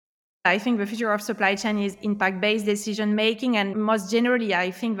I think the future of supply chain is impact-based decision making, and most generally,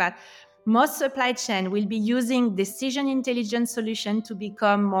 I think that most supply chain will be using decision intelligence solution to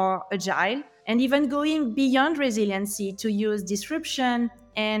become more agile and even going beyond resiliency to use disruption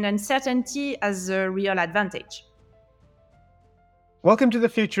and uncertainty as a real advantage. Welcome to the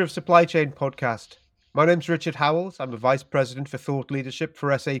Future of Supply Chain podcast. My name's Richard Howells. I'm a Vice President for Thought Leadership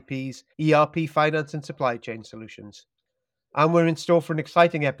for SAP's ERP Finance and Supply Chain Solutions. And we're in store for an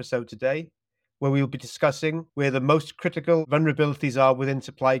exciting episode today where we'll be discussing where the most critical vulnerabilities are within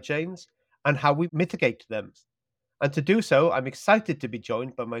supply chains and how we mitigate them. And to do so, I'm excited to be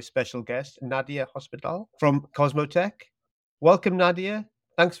joined by my special guest, Nadia Hospital from Cosmo. Welcome, Nadia.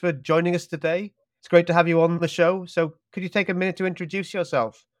 Thanks for joining us today. It's great to have you on the show. So could you take a minute to introduce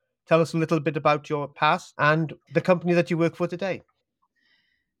yourself? Tell us a little bit about your past and the company that you work for today.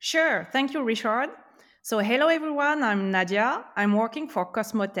 Sure. Thank you, Richard. So, hello, everyone. I'm Nadia. I'm working for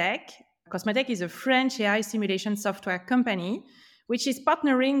Cosmo. Cosmo is a French AI simulation software company, which is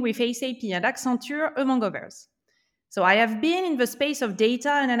partnering with SAP and Accenture, among others. So, I have been in the space of data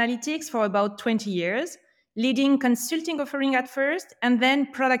and analytics for about 20 years, leading consulting offering at first and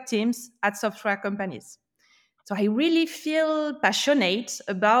then product teams at software companies. So I really feel passionate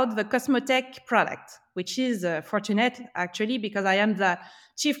about the Cosmotech product, which is fortunate actually because I am the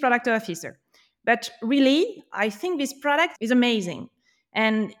chief product officer. But really, I think this product is amazing.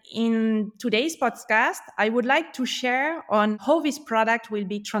 And in today's podcast, I would like to share on how this product will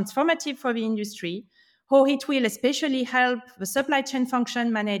be transformative for the industry, how it will especially help the supply chain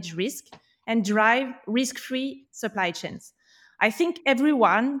function manage risk and drive risk-free supply chains. I think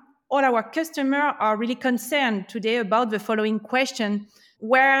everyone, all our customers are really concerned today about the following question: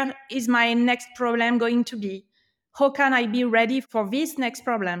 where is my next problem going to be? How can I be ready for this next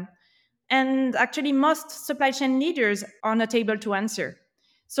problem? And actually, most supply chain leaders are not able to answer.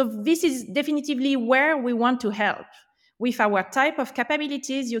 So, this is definitively where we want to help. With our type of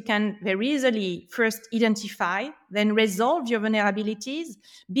capabilities, you can very easily first identify, then resolve your vulnerabilities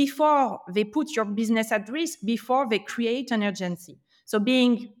before they put your business at risk, before they create an urgency. So,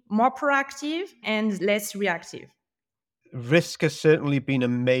 being more proactive and less reactive. Risk has certainly been a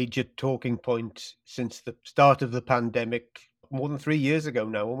major talking point since the start of the pandemic, more than 3 years ago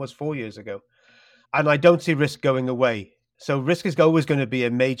now, almost 4 years ago. And I don't see risk going away. So risk is always going to be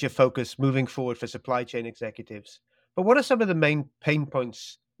a major focus moving forward for supply chain executives. But what are some of the main pain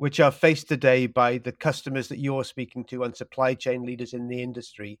points which are faced today by the customers that you're speaking to and supply chain leaders in the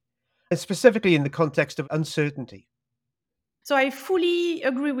industry, and specifically in the context of uncertainty? So I fully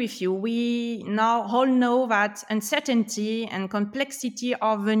agree with you. We now all know that uncertainty and complexity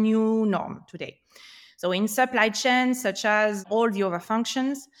are the new norm today. So in supply chain, such as all the other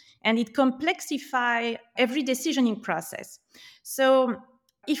functions, and it complexify every decisioning process. So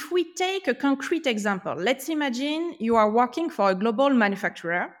if we take a concrete example, let's imagine you are working for a global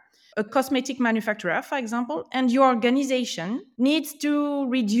manufacturer, a cosmetic manufacturer, for example, and your organization needs to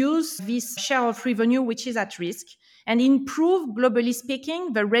reduce this share of revenue which is at risk and improve, globally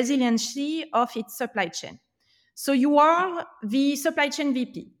speaking, the resiliency of its supply chain. So you are the supply chain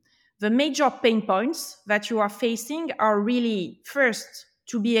VP. The major pain points that you are facing are really first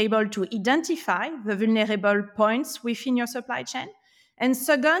to be able to identify the vulnerable points within your supply chain, and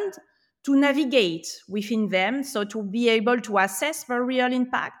second, to navigate within them, so to be able to assess the real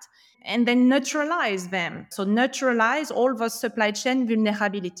impact and then neutralize them. So neutralize all those supply chain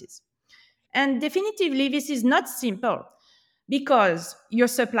vulnerabilities. And definitively, this is not simple because your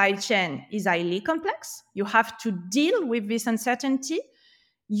supply chain is highly complex. You have to deal with this uncertainty.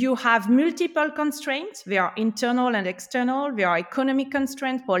 You have multiple constraints. There are internal and external. There are economic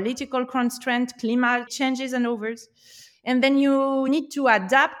constraints, political constraints, climate changes, and others. And then you need to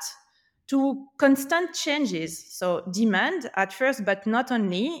adapt to constant changes. So demand at first, but not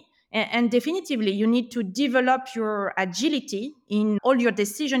only. And definitively, you need to develop your agility in all your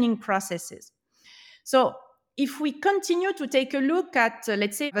decisioning processes. So if we continue to take a look at,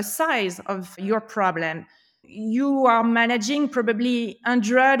 let's say, the size of your problem, you are managing probably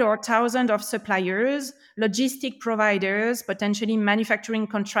 100 or 1,000 of suppliers, logistic providers, potentially manufacturing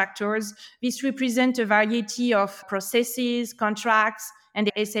contractors. This represents a variety of processes, contracts,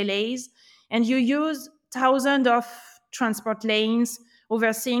 and SLAs. And you use thousands of transport lanes,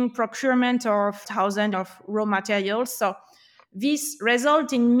 overseeing procurement of thousands of raw materials. So this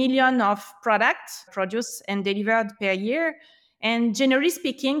results in millions of products produced and delivered per year. And generally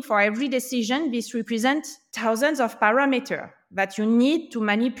speaking, for every decision, this represents thousands of parameters that you need to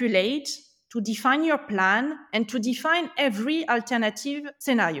manipulate to define your plan and to define every alternative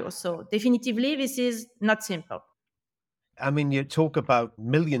scenario. So definitively, this is not simple. I mean, you talk about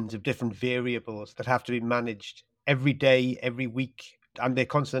millions of different variables that have to be managed every day, every week, and they're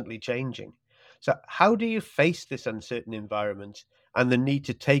constantly changing. So, how do you face this uncertain environment and the need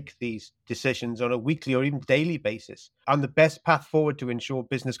to take these decisions on a weekly or even daily basis and the best path forward to ensure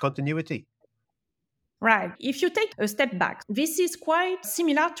business continuity? Right. If you take a step back, this is quite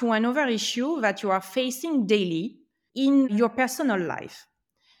similar to another issue that you are facing daily in your personal life.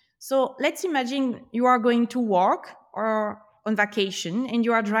 So let's imagine you are going to work or on vacation and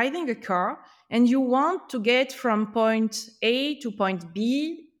you are driving a car and you want to get from point A to point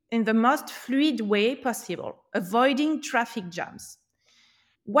B in the most fluid way possible, avoiding traffic jams.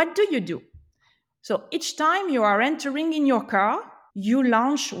 What do you do? So each time you are entering in your car, you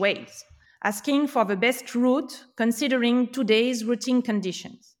launch Waze, asking for the best route considering today's routing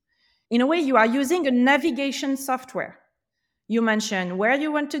conditions. In a way, you are using a navigation software. You mention where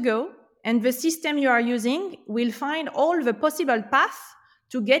you want to go, and the system you are using will find all the possible paths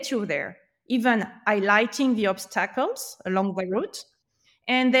to get you there, even highlighting the obstacles along the route,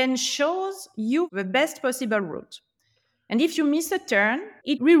 and then shows you the best possible route. And if you miss a turn,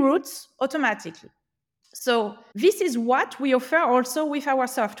 it reroutes automatically. So, this is what we offer also with our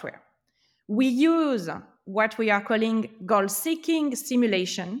software. We use what we are calling goal seeking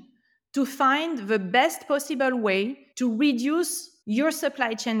simulation to find the best possible way to reduce your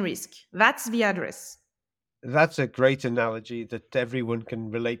supply chain risk. That's the address. That's a great analogy that everyone can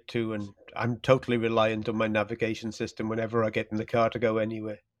relate to, and I'm totally reliant on my navigation system whenever I get in the car to go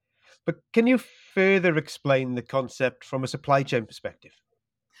anywhere. But can you further explain the concept from a supply chain perspective?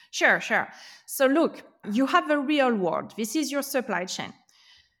 Sure, sure. So, look, you have a real world. This is your supply chain.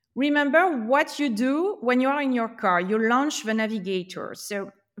 Remember what you do when you are in your car. You launch the navigator.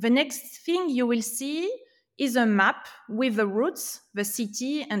 So the next thing you will see is a map with the routes, the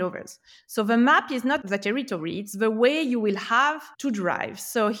city, and others. So the map is not the territory, it's the way you will have to drive.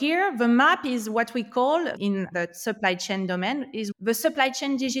 So here, the map is what we call in the supply chain domain is the supply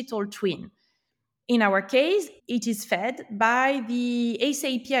chain digital twin. In our case, it is fed by the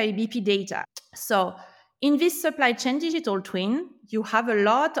SAP IBP data. So, in this supply chain digital twin, you have a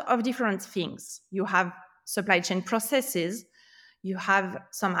lot of different things. You have supply chain processes, you have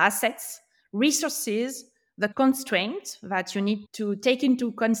some assets, resources, the constraint that you need to take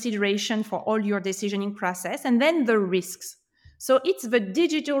into consideration for all your decisioning process, and then the risks. So, it's the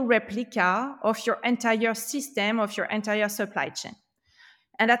digital replica of your entire system, of your entire supply chain.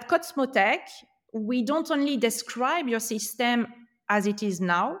 And at Cosmotech, we don't only describe your system as it is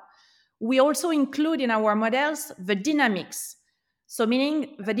now, we also include in our models the dynamics. So,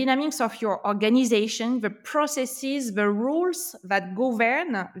 meaning the dynamics of your organization, the processes, the rules that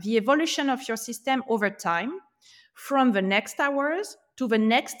govern the evolution of your system over time, from the next hours to the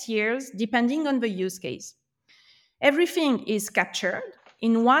next years, depending on the use case. Everything is captured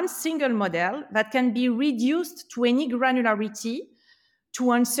in one single model that can be reduced to any granularity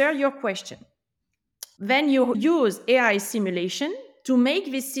to answer your question. Then you use AI simulation to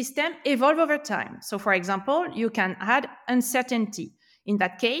make this system evolve over time. So, for example, you can add uncertainty. In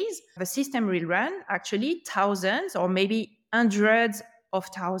that case, the system will run actually thousands or maybe hundreds of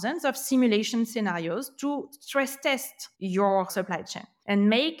thousands of simulation scenarios to stress test your supply chain and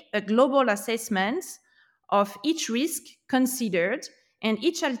make a global assessment of each risk considered and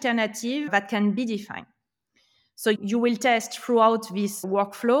each alternative that can be defined. So you will test throughout this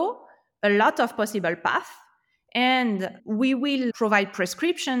workflow a lot of possible paths, and we will provide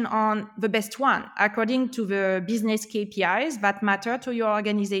prescription on the best one according to the business KPIs that matter to your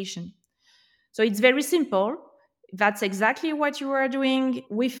organization. So it's very simple. That's exactly what you are doing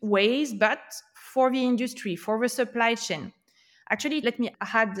with Waze, but for the industry, for the supply chain. Actually, let me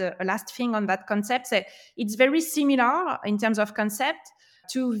add a last thing on that concept. So it's very similar in terms of concept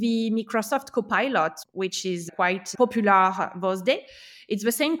to the Microsoft Copilot, which is quite popular those days. It's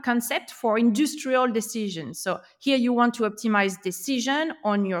the same concept for industrial decisions. So here you want to optimize decision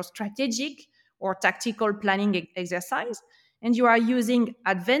on your strategic or tactical planning exercise, and you are using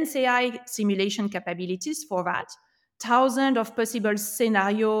advanced AI simulation capabilities for that. Thousands of possible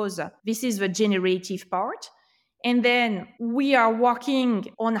scenarios. This is the generative part. And then we are working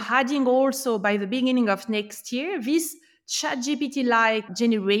on adding also by the beginning of next year this ChatGPT like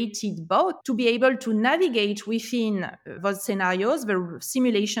generated bot to be able to navigate within those scenarios, the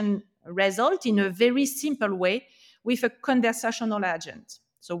simulation result in a very simple way with a conversational agent.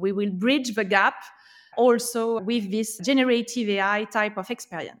 So we will bridge the gap also with this generative AI type of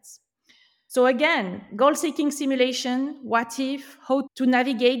experience. So again, goal seeking simulation, what if, how to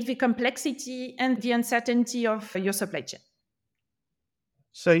navigate the complexity and the uncertainty of your supply chain.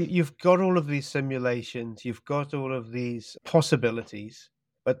 So you've got all of these simulations, you've got all of these possibilities,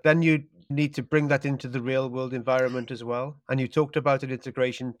 but then you need to bring that into the real world environment as well. And you talked about an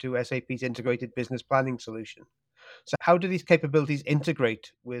integration to SAP's integrated business planning solution. So how do these capabilities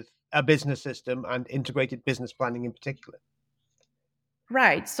integrate with a business system and integrated business planning in particular?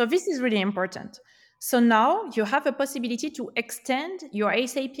 Right. So this is really important. So now you have a possibility to extend your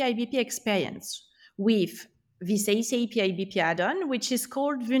SAP IBP experience with this SAP IBP add-on, which is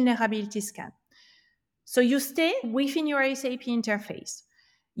called Vulnerability Scan. So you stay within your SAP interface.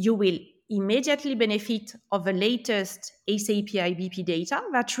 You will immediately benefit of the latest SAP IBP data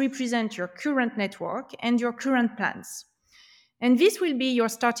that represent your current network and your current plans. And this will be your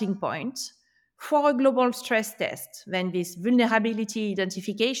starting point for a global stress test, then this vulnerability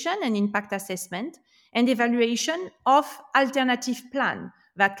identification and impact assessment and evaluation of alternative plan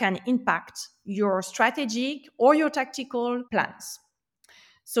that can impact your strategic or your tactical plans.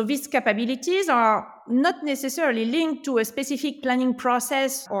 So these capabilities are not necessarily linked to a specific planning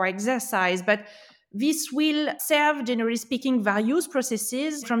process or exercise, but this will serve, generally speaking, various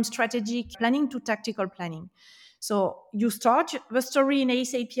processes from strategic planning to tactical planning. So you start the story in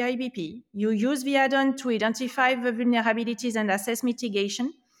ASAP IBP, you use the add-on to identify the vulnerabilities and assess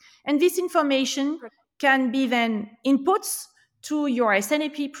mitigation, and this information can be then inputs to your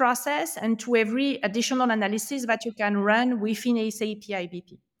SNAP process and to every additional analysis that you can run within ASAP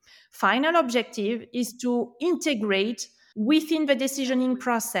IBP. Final objective is to integrate within the decisioning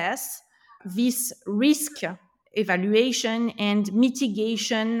process this risk evaluation and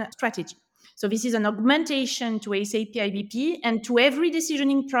mitigation strategy. So this is an augmentation to ASAP IBP and to every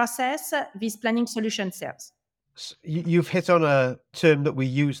decisioning process this planning solution serves. You've hit on a term that we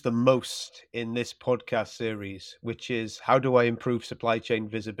use the most in this podcast series, which is how do I improve supply chain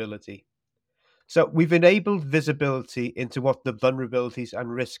visibility? So we've enabled visibility into what the vulnerabilities and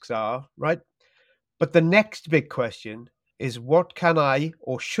risks are, right? But the next big question is what can I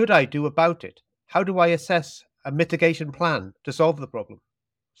or should I do about it? How do I assess a mitigation plan to solve the problem?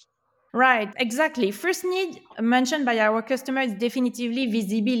 Right, exactly. First need mentioned by our customer is definitively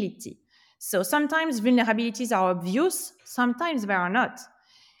visibility. So sometimes vulnerabilities are obvious, sometimes they are not.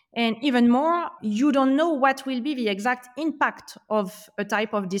 And even more, you don't know what will be the exact impact of a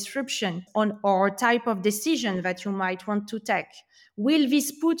type of disruption on or type of decision that you might want to take. Will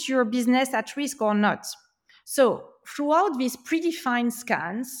this put your business at risk or not? So, throughout these predefined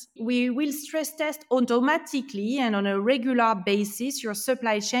scans, we will stress test automatically and on a regular basis your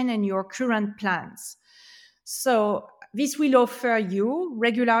supply chain and your current plans. So, this will offer you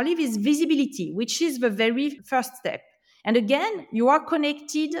regularly this visibility, which is the very first step. And again, you are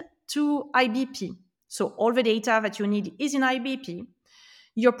connected to IBP. So, all the data that you need is in IBP.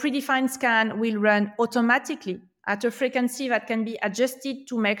 Your predefined scan will run automatically at a frequency that can be adjusted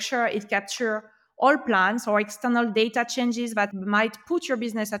to make sure it captures all plans or external data changes that might put your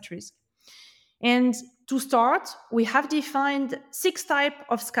business at risk. And to start, we have defined 6 types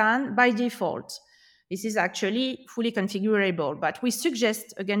of scan by default. This is actually fully configurable, but we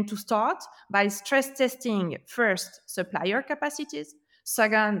suggest again to start by stress testing first supplier capacities,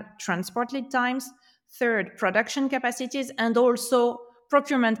 second transport lead times, third production capacities, and also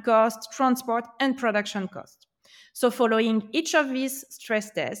procurement cost, transport, and production cost. So following each of these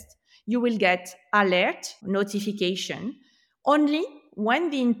stress tests, you will get alert notification only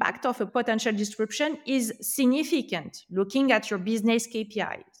when the impact of a potential disruption is significant, looking at your business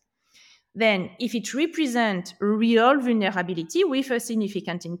KPIs. Then, if it represents real vulnerability with a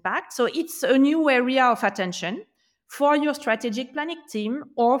significant impact, so it's a new area of attention for your strategic planning team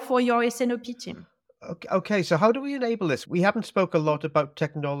or for your SNOP team. Okay, so how do we enable this? We haven't spoke a lot about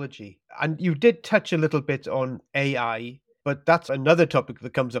technology, and you did touch a little bit on AI, but that's another topic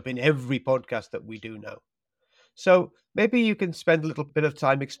that comes up in every podcast that we do now. So maybe you can spend a little bit of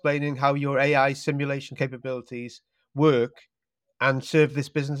time explaining how your AI simulation capabilities work and serve this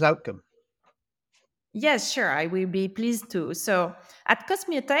business outcome. Yes, sure, I will be pleased to. So at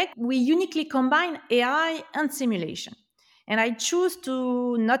Cosmotech, we uniquely combine AI and simulation. And I choose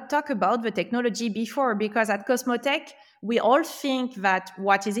to not talk about the technology before because at Cosmotech, we all think that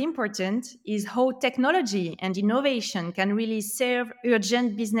what is important is how technology and innovation can really serve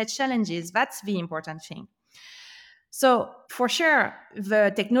urgent business challenges. That's the important thing. So, for sure,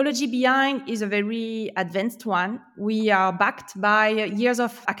 the technology behind is a very advanced one. We are backed by years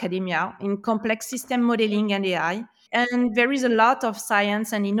of academia in complex system modeling and AI, and there is a lot of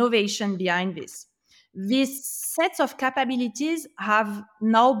science and innovation behind this. These sets of capabilities have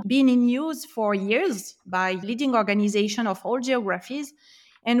now been in use for years by leading organizations of all geographies,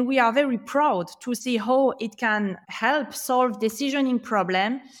 And we are very proud to see how it can help solve decisioning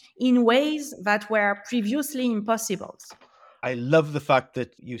problems in ways that were previously impossible. I love the fact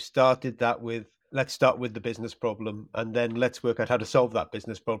that you started that with let's start with the business problem and then let's work out how to solve that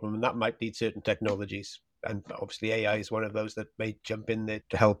business problem. And that might need certain technologies. And obviously, AI is one of those that may jump in there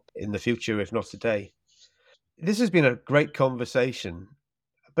to help in the future, if not today. This has been a great conversation.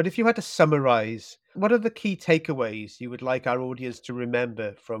 But if you had to summarize, what are the key takeaways you would like our audience to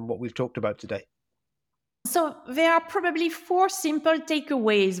remember from what we've talked about today? So, there are probably four simple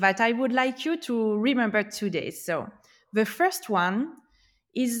takeaways that I would like you to remember today. So, the first one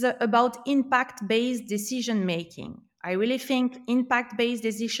is about impact based decision making. I really think impact based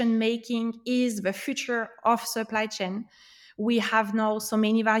decision making is the future of supply chain. We have now so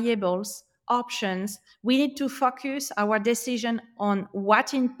many variables, options. We need to focus our decision on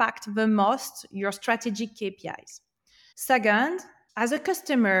what impact the most your strategic KPIs. Second, as a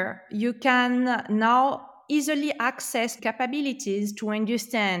customer, you can now easily access capabilities to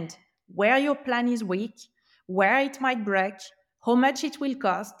understand where your plan is weak, where it might break, how much it will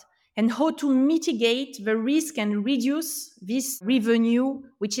cost, and how to mitigate the risk and reduce this revenue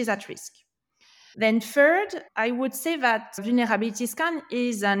which is at risk. Then third, I would say that vulnerability scan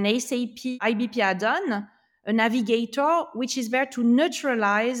is an SAP IBP add-on, a navigator which is there to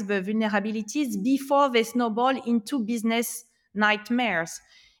neutralize the vulnerabilities before they snowball into business nightmares.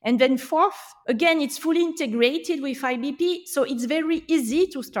 And then fourth, again, it's fully integrated with IBP, so it's very easy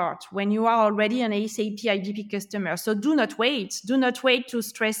to start when you are already an SAP IBP customer. So do not wait. Do not wait to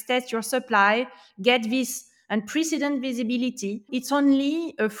stress test your supply, get this unprecedented visibility. It's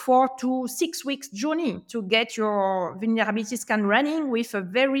only a 4 to 6 weeks journey to get your vulnerability scan running with a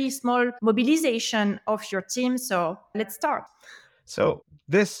very small mobilization of your team. So let's start. So,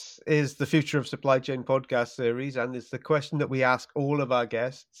 this is the Future of Supply Chain podcast series, and it's the question that we ask all of our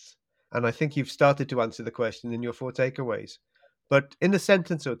guests. And I think you've started to answer the question in your four takeaways. But in a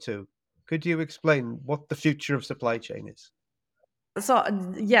sentence or two, could you explain what the future of supply chain is? So,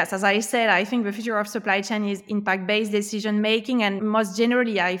 yes, as I said, I think the future of supply chain is impact based decision making. And most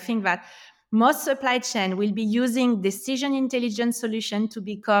generally, I think that most supply chain will be using decision intelligence solution to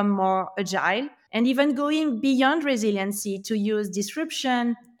become more agile and even going beyond resiliency to use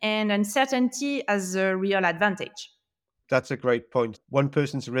disruption and uncertainty as a real advantage. That's a great point. One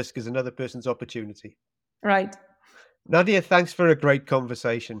person's risk is another person's opportunity. Right. Nadia, thanks for a great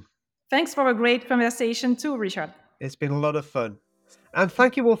conversation. Thanks for a great conversation too, Richard. It's been a lot of fun. And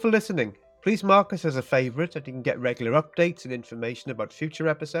thank you all for listening. Please mark us as a favourite and you can get regular updates and information about future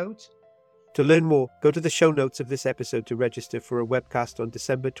episodes. To learn more, go to the show notes of this episode to register for a webcast on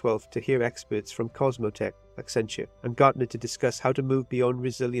December 12th to hear experts from Cosmo, Accenture, and Gartner to discuss how to move beyond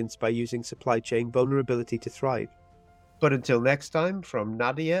resilience by using supply chain vulnerability to thrive. But until next time, from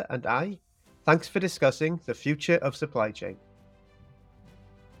Nadia and I, thanks for discussing the future of supply chain.